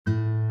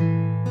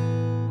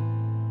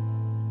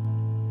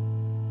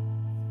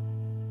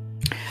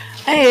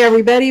Hey,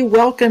 everybody,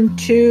 welcome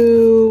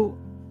to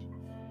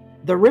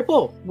The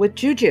Ripple with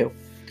Juju.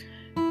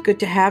 Good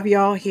to have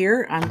y'all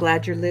here. I'm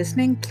glad you're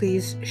listening.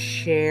 Please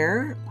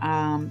share.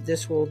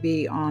 This will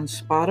be on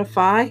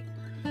Spotify.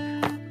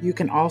 You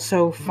can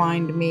also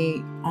find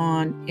me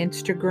on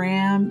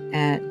Instagram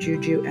at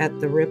Juju at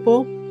The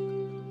Ripple.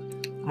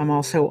 I'm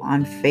also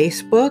on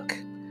Facebook,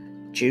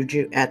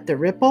 Juju at The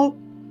Ripple.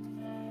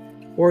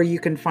 Or you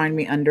can find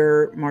me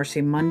under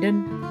Marcy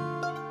Munden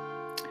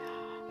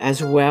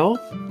as well.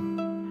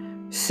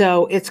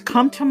 So it's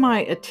come to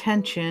my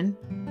attention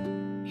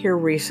here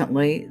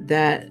recently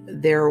that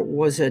there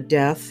was a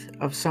death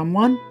of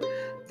someone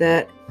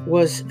that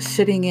was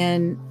sitting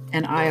in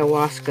an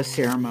ayahuasca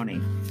ceremony.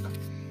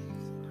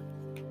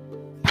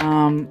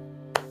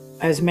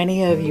 As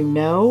many of you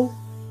know,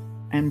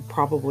 and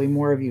probably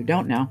more of you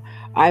don't know,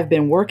 I've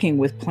been working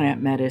with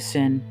plant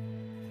medicine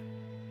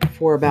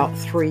for about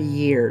 3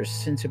 years,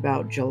 since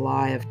about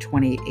July of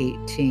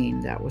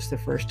 2018. That was the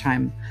first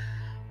time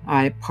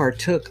I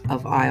partook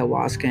of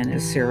ayahuasca in a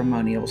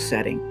ceremonial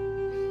setting.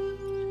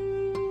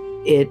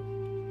 It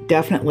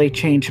definitely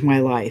changed my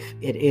life.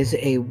 It is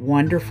a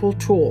wonderful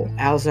tool,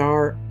 as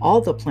are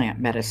all the plant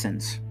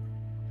medicines.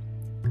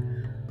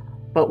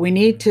 But we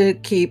need to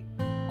keep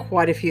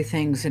quite a few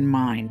things in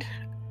mind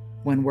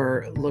when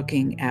we're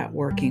looking at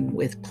working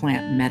with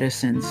plant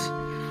medicines.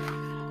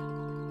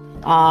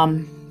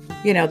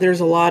 There's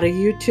a lot of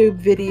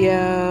YouTube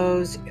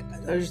videos.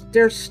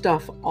 There's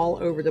stuff all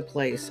over the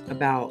place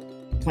about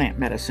plant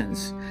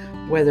medicines,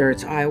 whether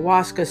it's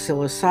ayahuasca,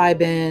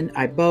 psilocybin,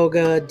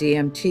 iboga,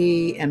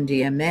 DMT,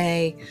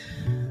 MDMA,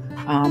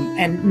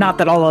 and not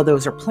that all of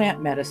those are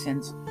plant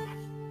medicines,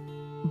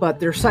 but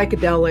they're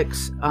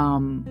psychedelics,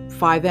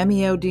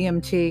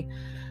 5-MeO-DMT.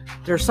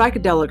 They're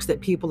psychedelics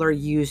that people are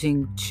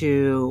using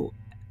to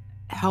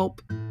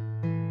help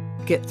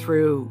get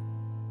through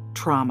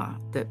trauma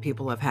that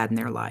people have had in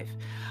their life.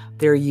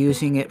 They're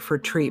using it for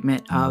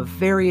treatment of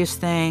various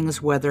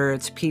things, whether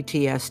it's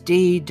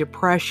PTSD,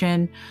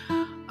 depression,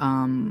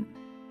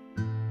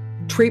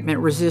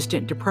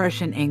 treatment-resistant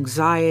depression,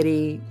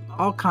 anxiety,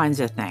 all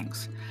kinds of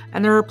things.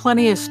 And there are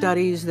plenty of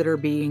studies that are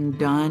being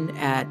done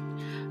at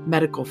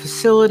medical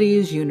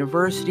facilities,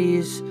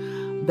 universities,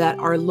 that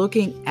are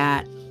looking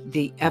at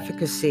the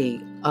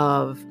efficacy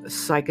of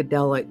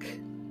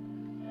psychedelic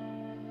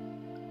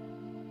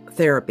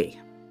therapy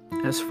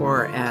as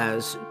far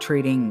as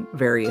treating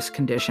various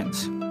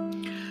conditions.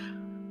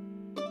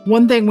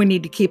 One thing we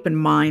need to keep in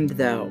mind,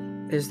 though,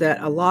 is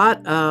that a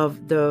lot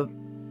of the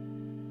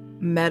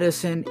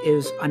medicine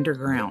is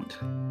underground.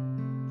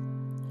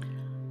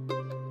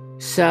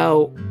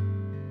 So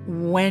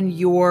when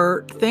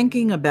you're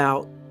thinking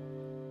about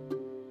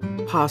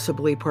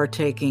possibly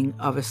partaking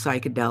of a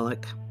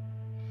psychedelic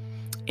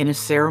in a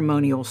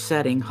ceremonial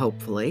setting,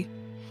 hopefully,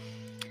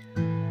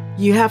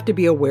 you have to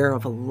be aware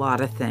of a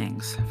lot of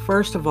things.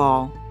 First of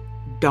all,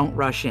 don't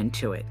rush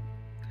into it.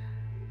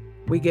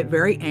 We get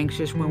very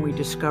anxious when we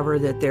discover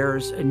that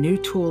there's a new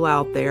tool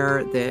out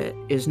there that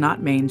is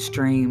not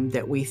mainstream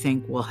that we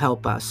think will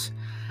help us.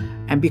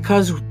 And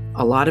because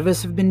a lot of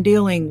us have been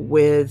dealing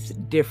with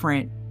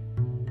different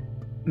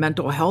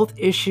mental health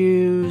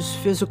issues,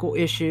 physical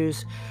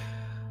issues,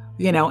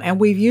 and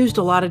we've used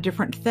a lot of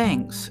different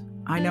things.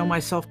 I know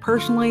myself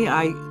personally,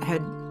 I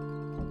had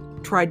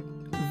tried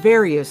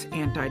various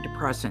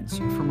antidepressants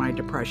for my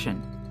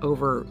depression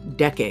over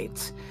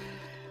decades,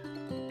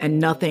 and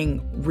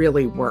nothing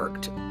really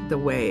worked the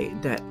way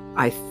that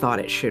I thought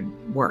it should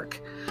work.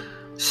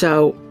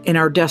 So in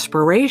our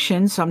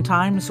desperation,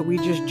 sometimes we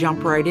just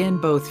jump right in,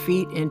 both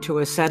feet, into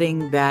a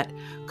setting that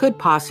could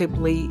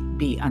possibly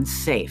be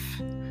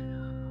unsafe.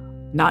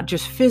 Not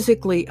just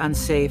physically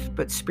unsafe,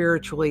 but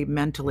spiritually,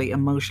 mentally,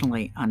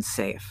 emotionally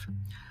unsafe.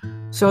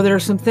 So there are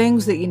some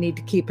things that you need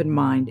to keep in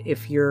mind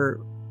if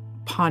you're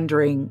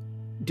pondering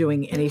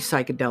doing any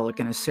psychedelic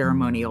in a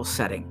ceremonial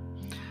setting.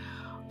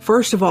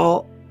 First of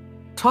all,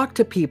 talk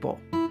to people.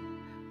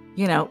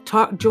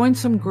 Join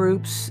some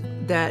groups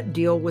that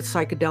deal with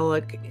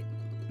psychedelic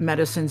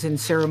medicines in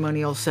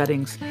ceremonial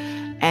settings,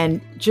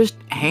 and just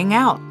hang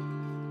out.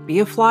 Be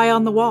a fly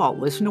on the wall.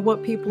 Listen to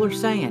what people are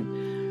saying.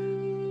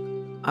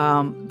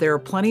 There are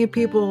plenty of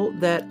people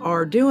that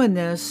are doing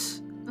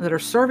this, that are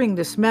serving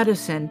this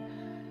medicine.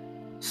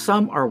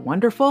 Some are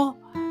wonderful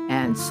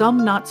and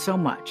some not so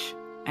much.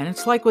 And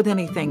it's like with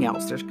anything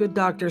else. There's good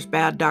doctors,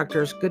 bad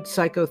doctors, good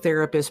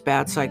psychotherapists,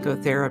 bad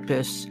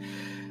psychotherapists.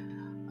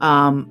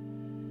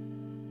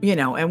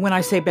 And when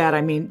I say bad,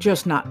 I mean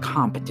just not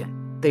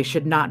competent. They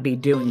should not be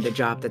doing the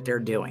job that they're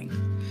doing.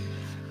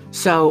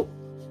 So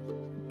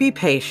be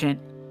patient,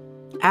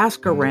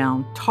 ask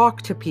around,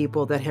 talk to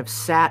people that have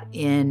sat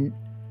in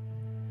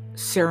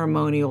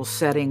ceremonial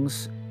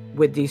settings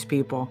with these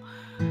people,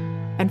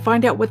 and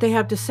find out what they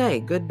have to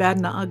say, good, bad,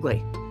 and the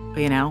ugly,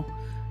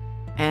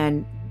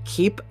 and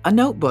keep a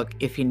notebook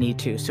if you need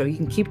to, so you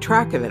can keep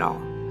track of it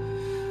all.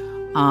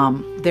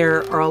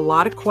 There are a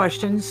lot of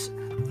questions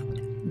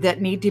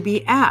that need to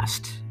be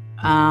asked.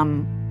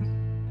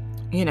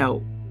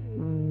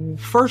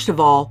 First of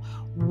all,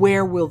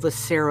 where will the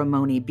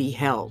ceremony be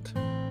held?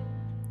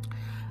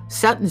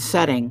 Set and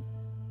setting,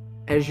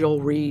 as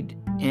you'll read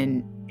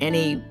in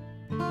anything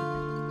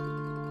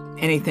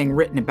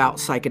written about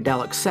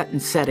psychedelics, set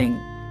and setting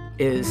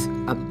is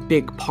a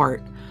big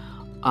part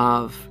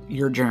of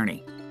your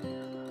journey.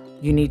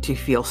 You need to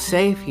feel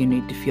safe. You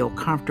need to feel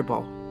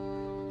comfortable.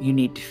 You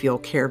need to feel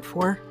cared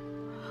for.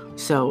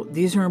 So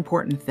these are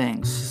important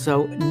things.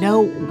 So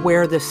know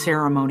where the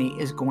ceremony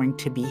is going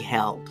to be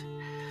held.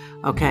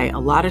 Okay, a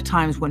lot of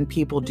times when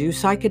people do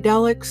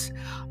psychedelics,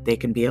 they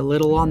can be a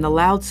little on the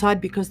loud side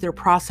because they're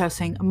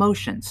processing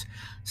emotions.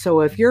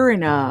 So if you're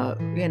in a,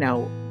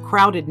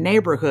 crowded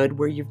neighborhood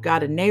where you've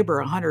got a neighbor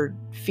 100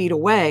 feet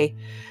away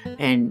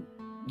and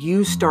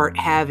you start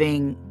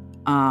having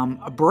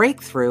a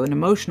breakthrough, an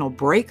emotional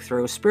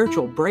breakthrough, a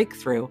spiritual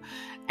breakthrough,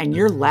 and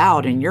you're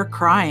loud and you're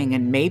crying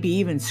and maybe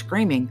even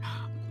screaming,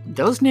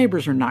 those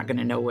neighbors are not going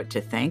to know what to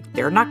think.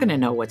 They're not going to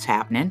know what's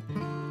happening.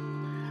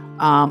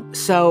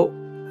 So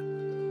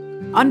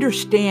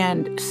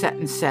understand set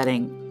and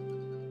setting.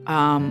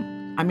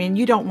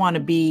 You don't want to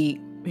be,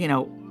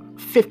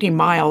 50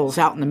 miles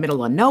out in the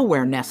middle of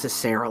nowhere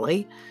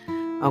necessarily.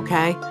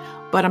 Okay.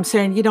 But I'm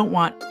saying you don't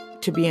want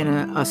to be in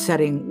a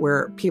setting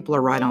where people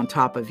are right on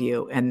top of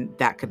you, and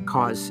that could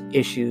cause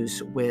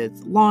issues with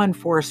law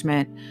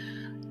enforcement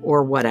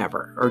or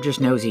whatever, or just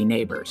nosy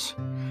neighbors.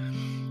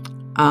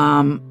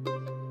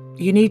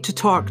 You need to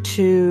talk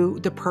to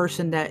the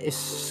person that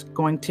is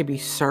going to be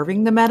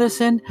serving the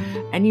medicine,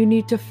 and you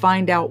need to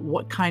find out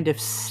what kind of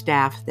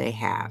staff they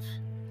have,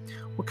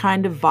 what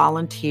kind of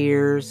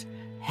volunteers,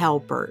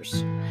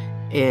 helpers.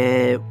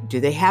 Do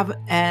they have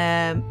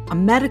a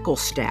medical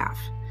staff?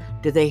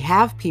 Do they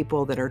have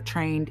people that are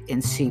trained in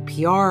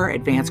CPR,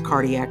 advanced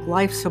cardiac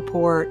life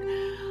support,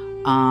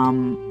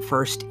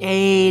 first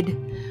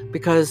aid?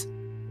 Because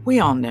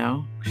we all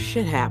know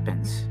shit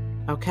happens,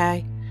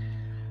 okay?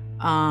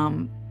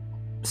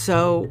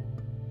 So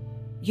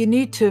you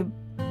need to,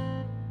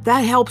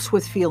 that helps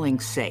with feeling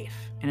safe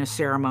in a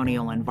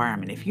ceremonial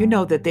environment. If you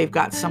know that they've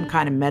got some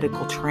kind of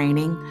medical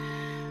training,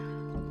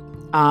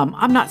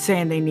 I'm not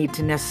saying they need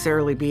to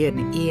necessarily be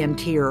an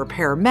EMT or a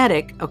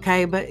paramedic,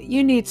 okay? But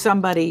you need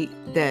somebody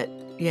that,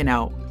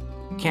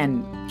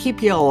 can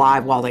keep you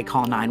alive while they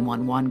call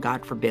 911,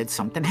 God forbid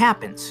something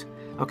happens,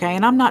 okay?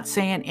 And I'm not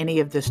saying any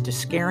of this to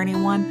scare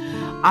anyone.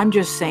 I'm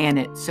just saying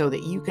it so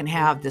that you can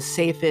have the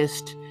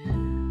safest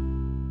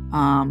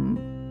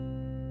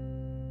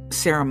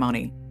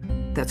ceremony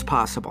that's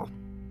possible,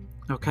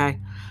 okay?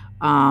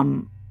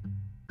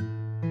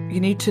 You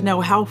need to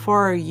know, how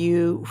far are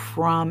you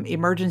from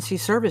emergency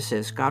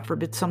services? God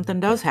forbid something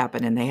does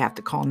happen and they have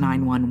to call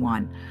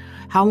 911.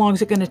 How long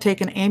is it going to take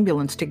an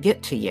ambulance to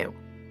get to you?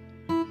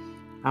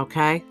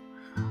 Okay.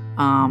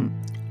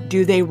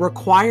 Do they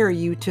require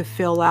you to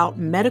fill out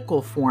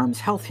medical forms,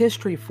 health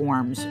history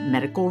forms,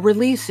 medical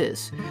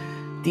releases?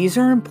 These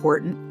are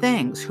important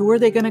things. Who are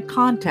they going to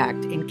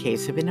contact in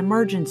case of an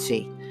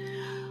emergency?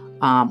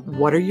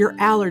 What are your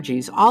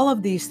allergies? All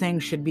of these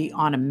things should be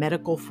on a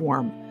medical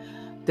form.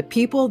 The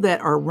people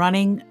that are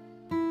running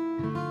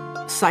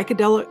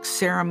psychedelic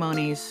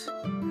ceremonies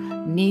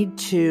need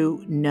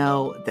to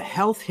know the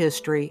health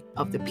history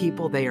of the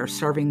people they are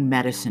serving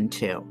medicine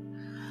to.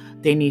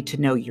 They need to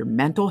know your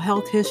mental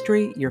health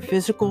history, your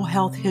physical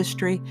health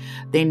history.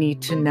 They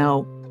need to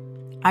know,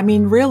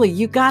 really,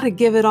 you got to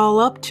give it all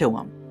up to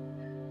them,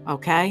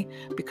 okay?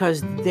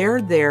 Because they're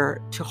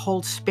there to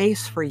hold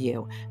space for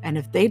you. And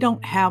if they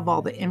don't have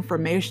all the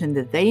information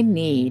that they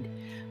need,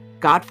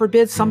 God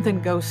forbid something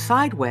goes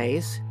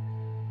sideways,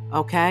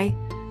 okay,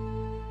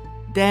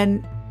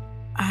 then,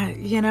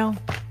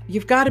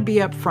 you've got to be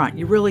upfront.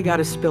 You really got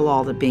to spill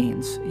all the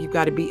beans. You've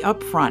got to be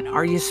upfront.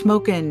 Are you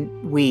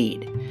smoking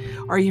weed?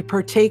 Are you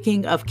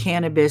partaking of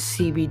cannabis,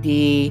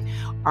 CBD?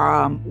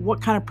 What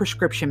kind of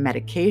prescription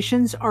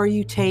medications are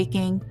you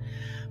taking?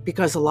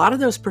 Because a lot of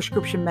those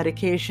prescription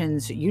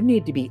medications you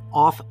need to be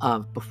off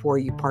of before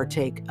you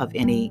partake of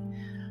any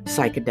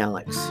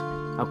psychedelics.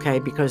 Okay,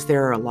 because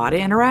there are a lot of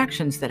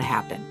interactions that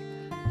happen.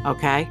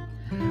 Okay,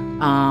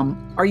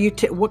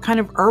 what kind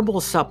of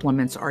herbal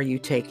supplements are you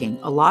taking?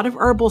 A lot of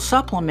herbal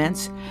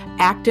supplements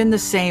act in the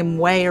same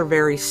way or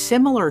very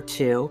similar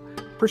to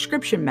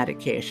prescription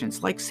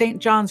medications, like St.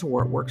 John's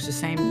wort works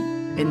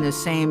in the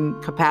same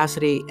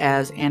capacity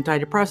as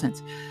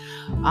antidepressants.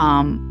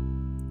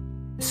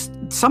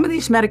 Some of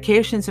these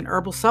medications and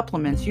herbal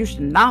supplements you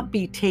should not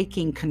be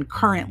taking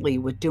concurrently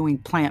with doing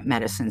plant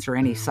medicines or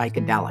any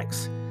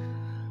psychedelics.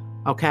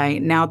 Okay,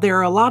 now there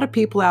are a lot of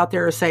people out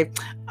there who say,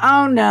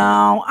 oh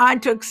no, I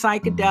took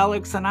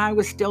psychedelics and I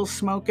was still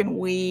smoking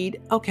weed.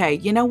 Okay,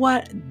 you know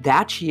what?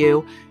 That's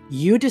you.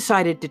 You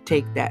decided to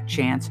take that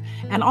chance.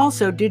 And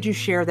also, did you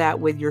share that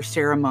with your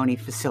ceremony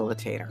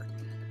facilitator?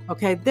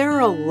 Okay, there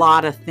are a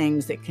lot of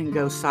things that can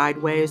go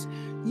sideways.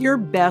 Your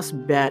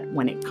best bet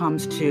when it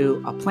comes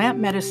to a plant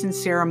medicine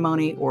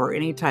ceremony or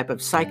any type of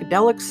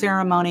psychedelic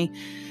ceremony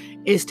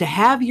is to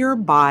have your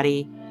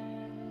body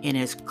in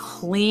as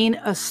clean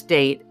a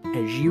state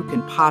as you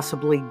can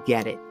possibly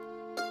get it.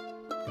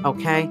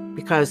 Okay?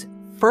 Because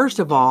first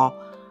of all,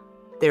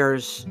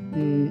 That's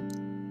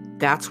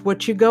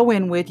what you go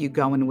in with. You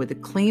go in with a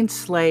clean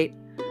slate,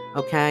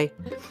 okay?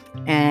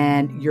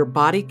 And your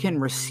body can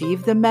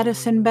receive the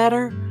medicine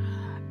better.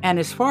 And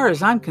as far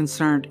as I'm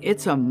concerned,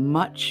 it's a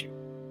much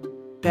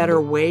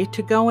better way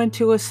to go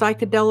into a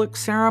psychedelic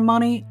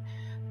ceremony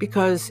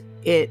because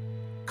it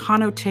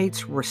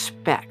connotates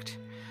respect.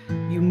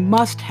 You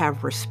must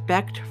have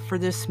respect for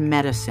this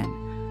medicine.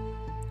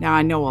 Now,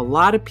 I know a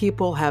lot of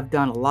people have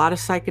done a lot of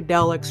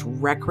psychedelics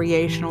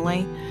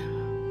recreationally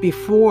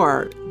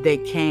before they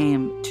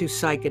came to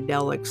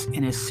psychedelics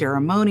in a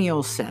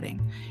ceremonial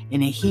setting,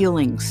 in a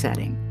healing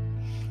setting.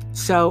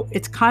 So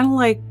it's kind of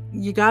like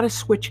you got to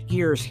switch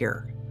gears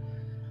here.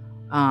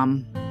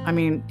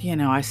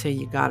 I say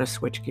you got to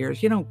switch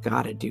gears. You don't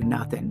got to do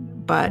nothing.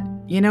 But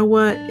you know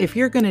what? If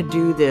you're going to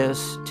do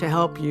this to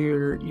help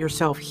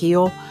yourself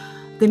heal,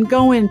 then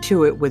go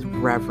into it with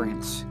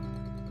reverence,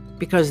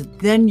 because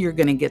then you're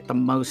going to get the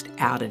most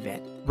out of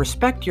it.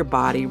 Respect your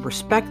body,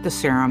 respect the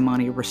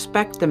ceremony,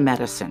 respect the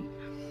medicine.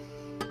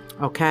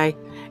 Okay?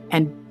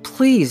 And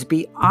please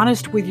be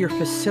honest with your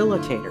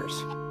facilitators.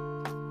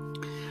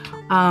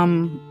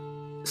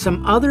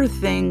 Some other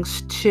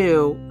things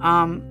too,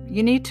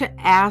 you need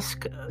to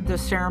ask the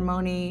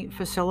ceremony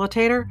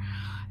facilitator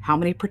how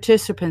many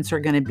participants are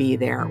going to be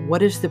there.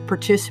 What is the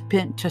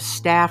participant to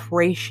staff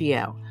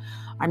ratio?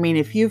 I mean,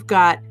 if you've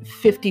got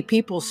 50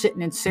 people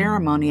sitting in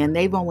ceremony and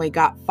they've only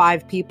got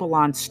 5 people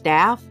on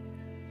staff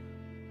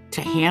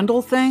to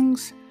handle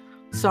things,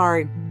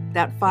 sorry,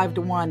 that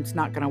 5-to-1 is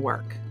not going to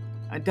work.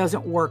 It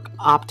doesn't work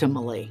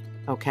optimally,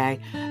 okay?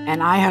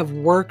 And I have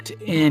worked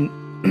in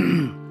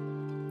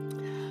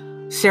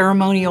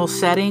ceremonial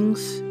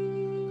settings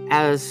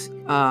as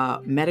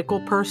medical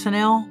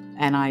personnel,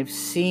 and I've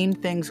seen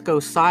things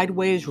go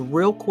sideways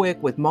real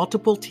quick with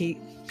multiple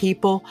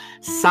people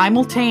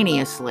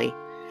simultaneously,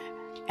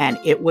 and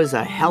it was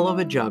a hell of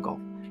a juggle.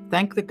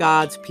 Thank the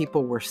gods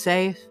people were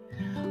safe,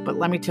 but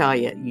let me tell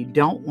you, you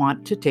don't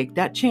want to take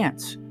that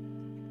chance,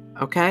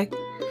 okay?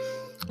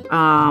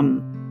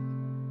 And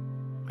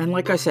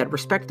like I said,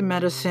 respect the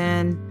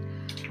medicine,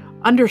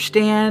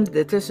 understand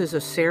that this is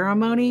a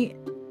ceremony,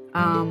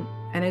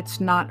 and it's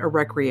not a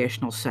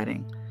recreational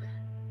setting.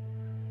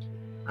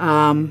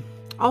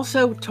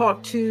 Also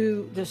talk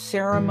to the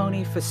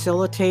ceremony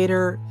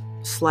facilitator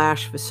 /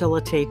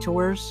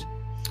 facilitators.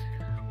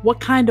 What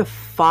kind of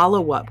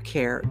follow-up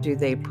care do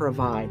they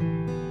provide?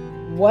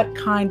 What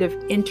kind of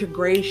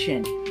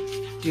integration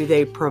do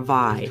they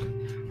provide?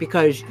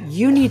 Because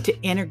you need to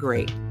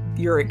integrate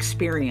your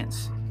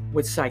experience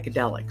with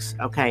psychedelics,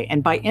 okay?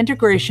 And by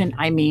integration,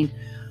 I mean,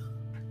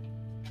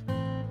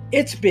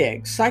 it's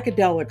big.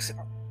 Psychedelics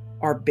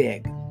are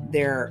big.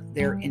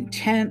 They're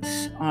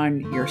intense on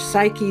your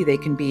psyche. They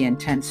can be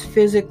intense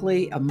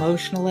physically,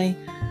 emotionally,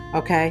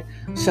 okay?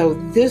 So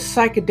this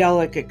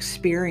psychedelic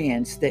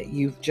experience that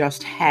you've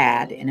just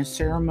had in a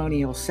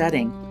ceremonial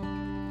setting,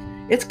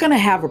 it's going to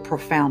have a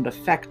profound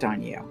effect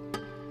on you,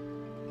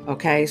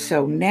 okay?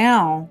 So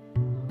now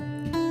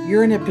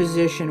you're in a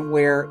position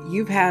where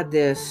you've had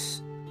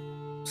this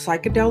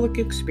psychedelic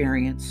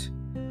experience.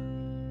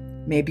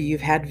 Maybe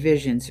you've had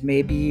visions.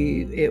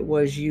 Maybe it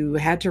was you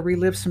had to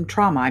relive some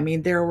trauma. I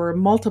mean, there were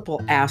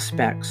multiple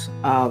aspects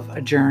of a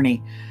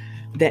journey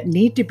that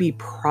need to be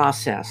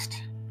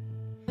processed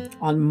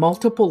on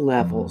multiple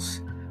levels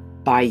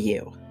by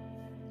you.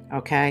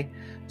 Okay?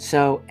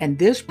 So, and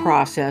this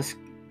process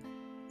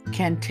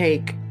can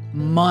take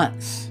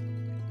months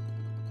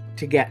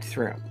to get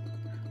through.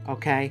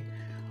 Okay?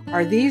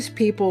 Are these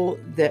people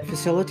that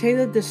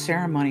facilitated this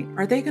ceremony,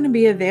 are they going to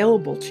be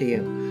available to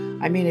you?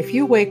 I mean, if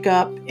you wake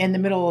up in the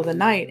middle of the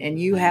night and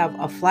you have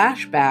a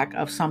flashback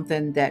of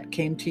something that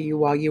came to you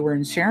while you were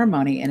in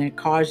ceremony and it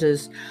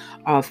causes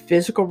a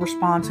physical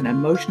response, an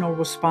emotional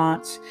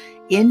response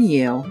in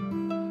you,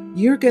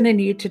 you're going to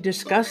need to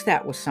discuss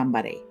that with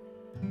somebody.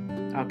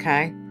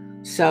 Okay?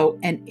 So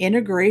an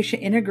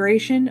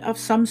integration of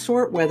some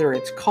sort, whether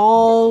it's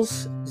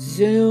calls,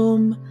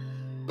 Zoom,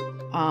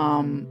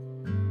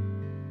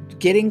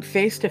 getting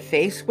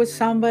face-to-face with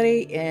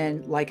somebody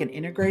in like an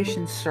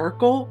integration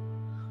circle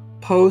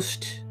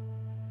post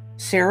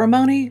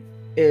ceremony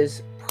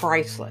is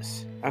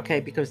priceless, okay?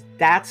 Because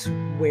that's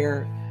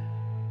where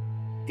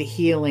the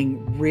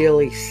healing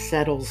really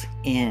settles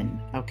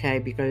in, okay?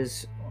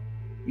 Because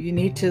you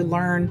need to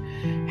learn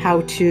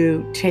how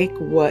to take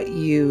what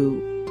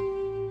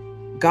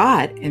you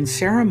got in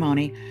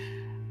ceremony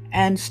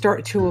and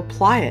start to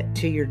apply it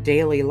to your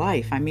daily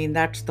life. I mean,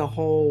 that's the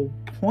whole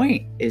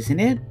point, isn't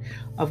it?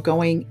 Of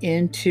going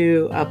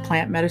into a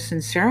plant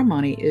medicine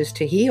ceremony is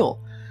to heal.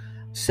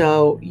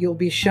 So you'll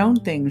be shown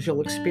things,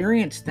 you'll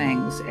experience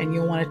things, and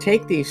you'll want to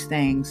take these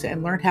things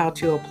and learn how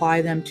to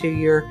apply them to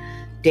your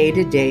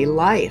day-to-day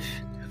life.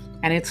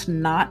 And it's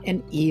not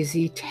an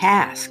easy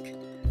task,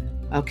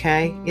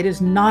 okay? It is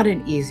not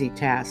an easy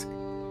task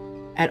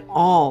at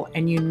all,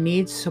 and you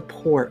need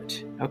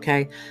support,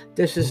 okay?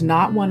 This is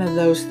not one of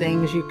those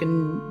things you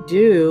can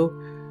do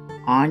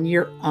on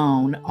your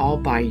own all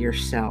by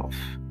yourself,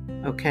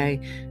 okay?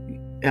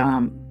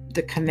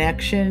 the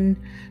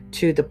connection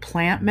to the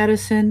plant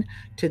medicine,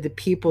 to the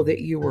people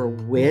that you were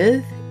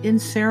with in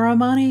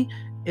ceremony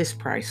is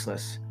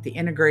priceless. The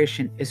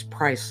integration is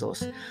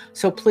priceless.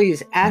 So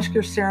please ask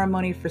your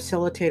ceremony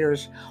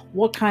facilitators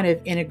what kind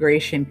of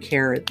integration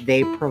care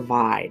they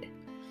provide,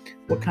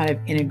 what kind of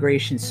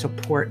integration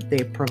support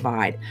they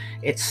provide.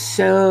 It's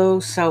so,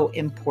 so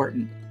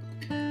important.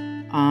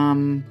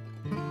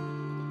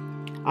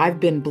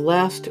 I've been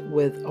blessed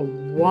with a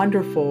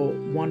wonderful,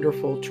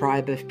 wonderful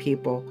tribe of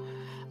people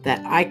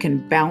that I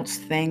can bounce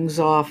things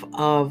off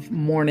of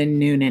morning,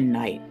 noon, and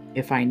night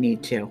if I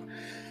need to.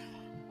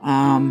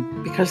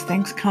 Because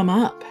things come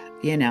up,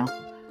 you know.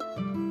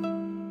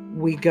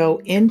 We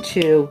go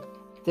into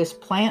this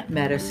plant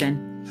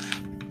medicine.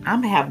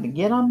 I'm having to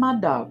get on my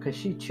dog because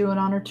she's chewing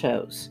on her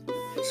toes.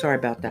 Sorry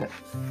about that.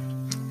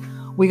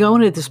 We go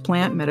into this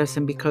plant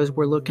medicine because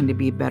we're looking to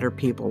be better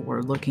people.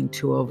 We're looking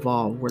to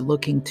evolve. We're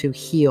looking to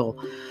heal.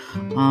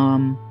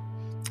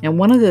 And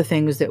one of the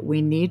things that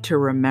we need to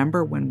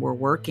remember when we're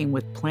working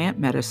with plant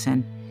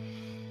medicine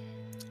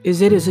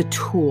is it is a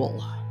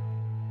tool.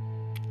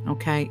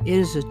 Okay? It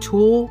is a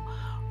tool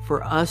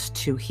for us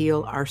to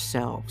heal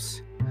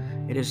ourselves.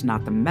 It is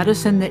not the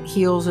medicine that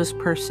heals us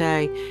per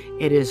se.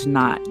 It is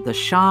not the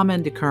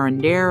shaman, the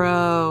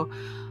curandero,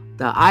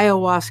 the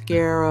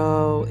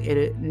ayahuasquero.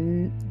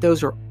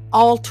 Those are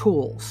all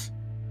tools.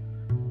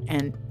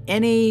 And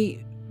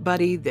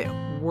anybody that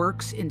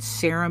works in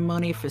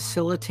ceremony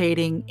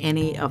facilitating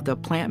any of the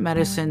plant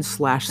medicine /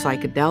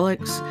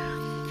 psychedelics,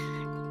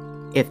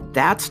 if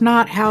that's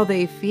not how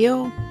they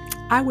feel,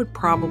 I would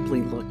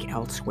probably look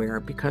elsewhere,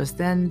 because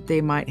then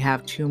they might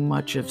have too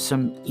much of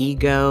some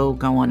ego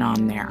going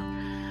on there.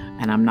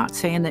 And I'm not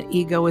saying that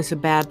ego is a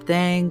bad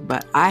thing,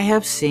 but I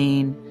have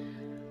seen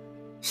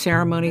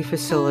ceremony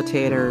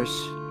facilitators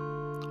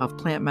of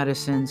plant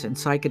medicines and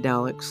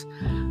psychedelics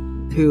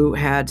who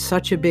had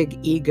such a big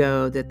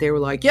ego that they were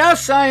like,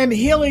 yes, I am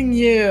healing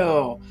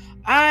you.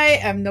 I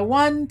am the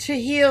one to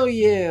heal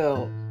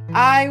you.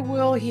 I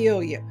will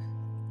heal you.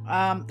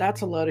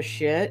 That's a load of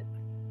shit,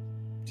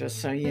 just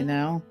so you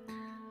know.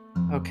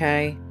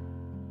 Okay?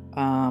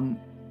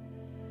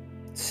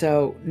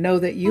 So know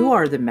that you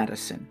are the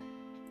medicine.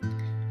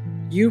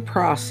 You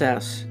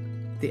process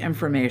the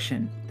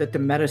information that the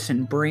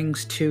medicine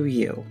brings to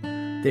you,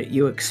 that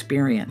you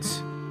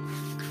experience.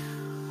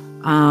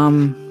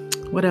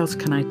 What else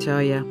can I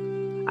tell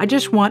you? I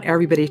just want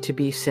everybody to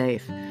be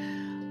safe.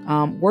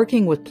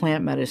 Working with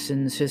plant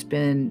medicines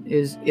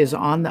is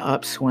on the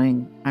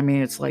upswing. I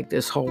mean, it's like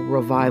this whole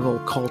revival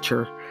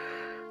culture.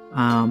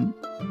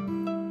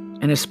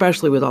 And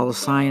especially with all the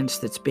science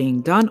that's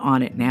being done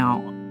on it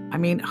now. I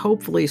mean,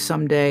 hopefully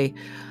someday,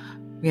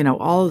 you know,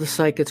 all of the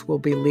psychics will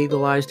be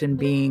legalized and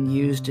being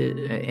used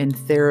in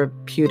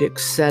therapeutic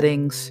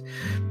settings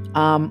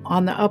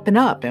on the up and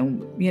up.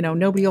 And, you know,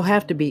 nobody will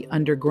have to be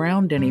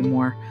underground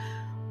anymore.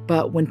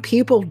 But when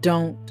people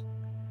don't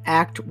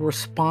act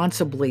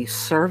responsibly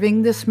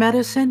serving this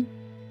medicine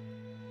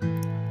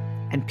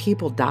and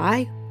people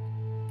die,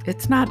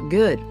 it's not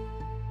good.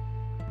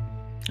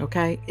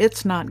 Okay?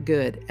 It's not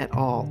good at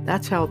all.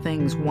 That's how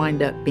things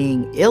wind up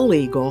being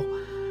illegal,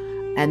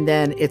 and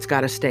then it's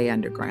got to stay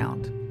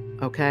underground.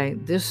 Okay?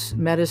 These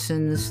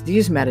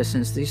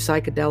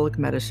psychedelic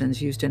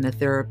medicines used in a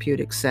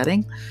therapeutic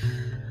setting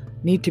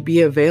need to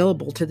be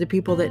available to the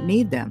people that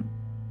need them.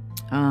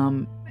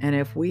 And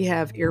if we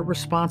have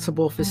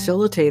irresponsible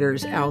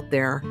facilitators out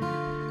there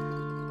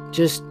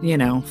just, you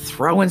know,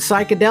 throwing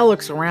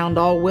psychedelics around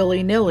all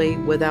willy-nilly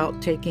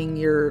without taking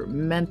your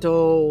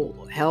mental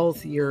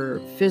health, your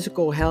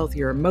physical health,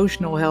 your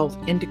emotional health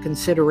into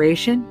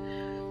consideration,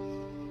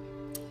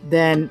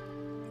 then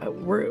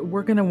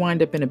we're going to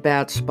wind up in a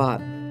bad spot.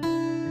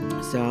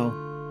 So,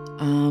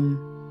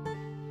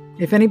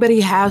 if anybody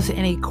has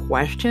any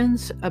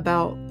questions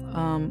about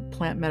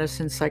plant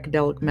medicine,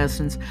 psychedelic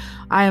medicines,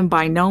 I am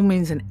by no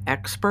means an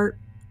expert.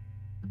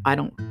 I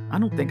don't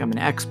think I'm an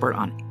expert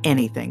on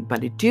anything,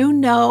 but I do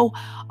know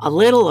a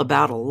little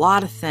about a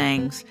lot of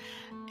things.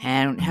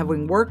 And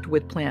having worked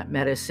with plant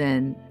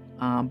medicine,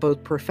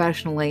 both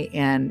professionally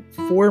and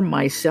for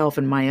myself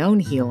and my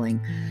own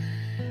healing,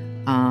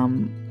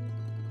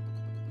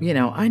 you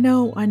know, I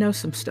know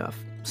some stuff.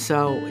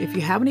 So if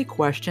you have any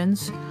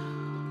questions,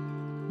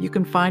 you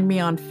can find me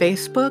on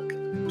Facebook,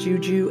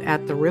 Juju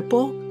at the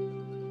Ripple,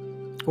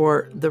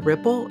 or The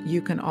Ripple.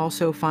 You can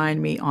also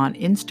find me on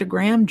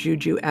Instagram,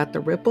 Juju at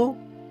the Ripple.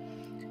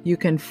 You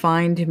can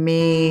find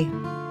me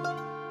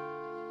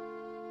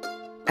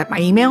at my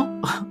email,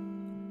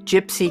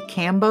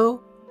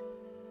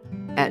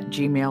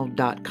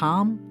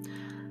 gypsycambo@gmail.com.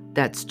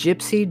 That's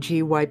gypsy,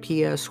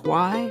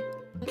 Gypsy,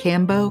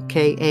 Cambo,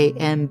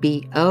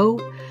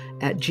 Kambo,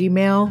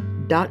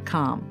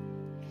 @gmail.com.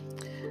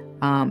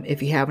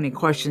 If you have any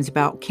questions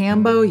about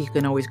Cambo, you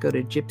can always go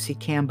to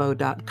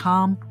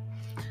gypsycambo.com.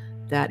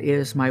 That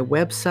is my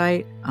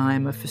website.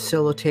 I'm a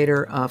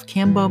facilitator of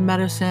Cambo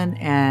medicine,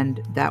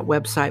 and that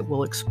website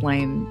will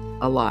explain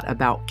a lot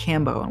about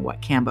Cambo and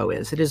what Cambo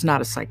is. It is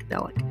not a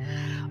psychedelic.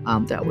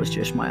 That was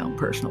just my own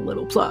personal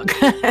little plug.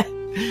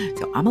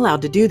 So I'm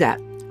allowed to do that.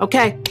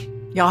 Okay.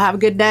 Y'all have a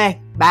good day.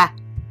 Bye.